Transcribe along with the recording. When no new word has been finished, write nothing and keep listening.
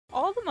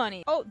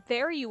money. Oh,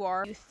 there you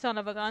are, you son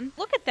of a gun.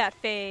 Look at that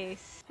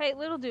face. Hey,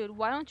 little dude,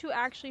 why don't you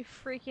actually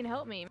freaking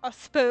help me? A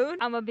spoon?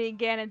 I'm gonna be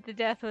Ganon to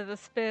death with a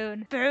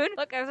spoon. Spoon?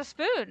 Look, there's a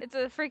spoon. It's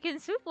a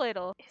freaking soup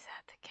ladle. Is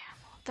that the camel?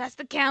 That's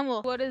the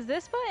camel. What does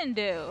this button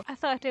do? I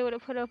thought they would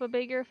have put up a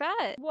bigger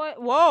fat.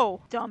 What?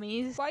 Whoa,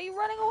 dummies. Why are you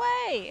running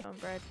away? Oh,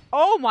 bread.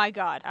 Oh my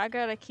god. I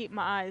gotta keep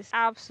my eyes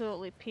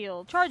absolutely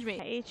peeled. Charge me.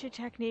 I ate your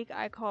technique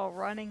I call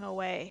running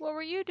away. What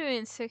were you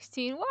doing,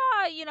 16?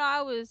 Well, you know,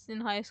 I was in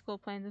high school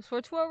playing the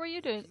sports. What were you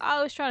doing?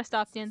 I was trying to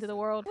stop the end of the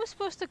world. I was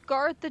supposed to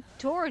guard the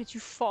door. Did you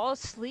fall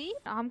asleep?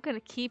 I'm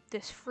gonna keep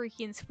this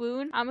freaking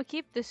spoon. I'm gonna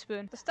keep this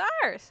spoon. The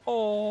stars.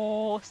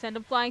 Oh, send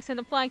them flying, send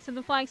them flying, send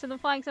them flying, send them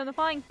flying, send them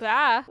flying.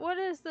 Bah. What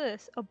is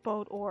this? A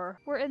boat oar.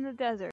 We're in the desert.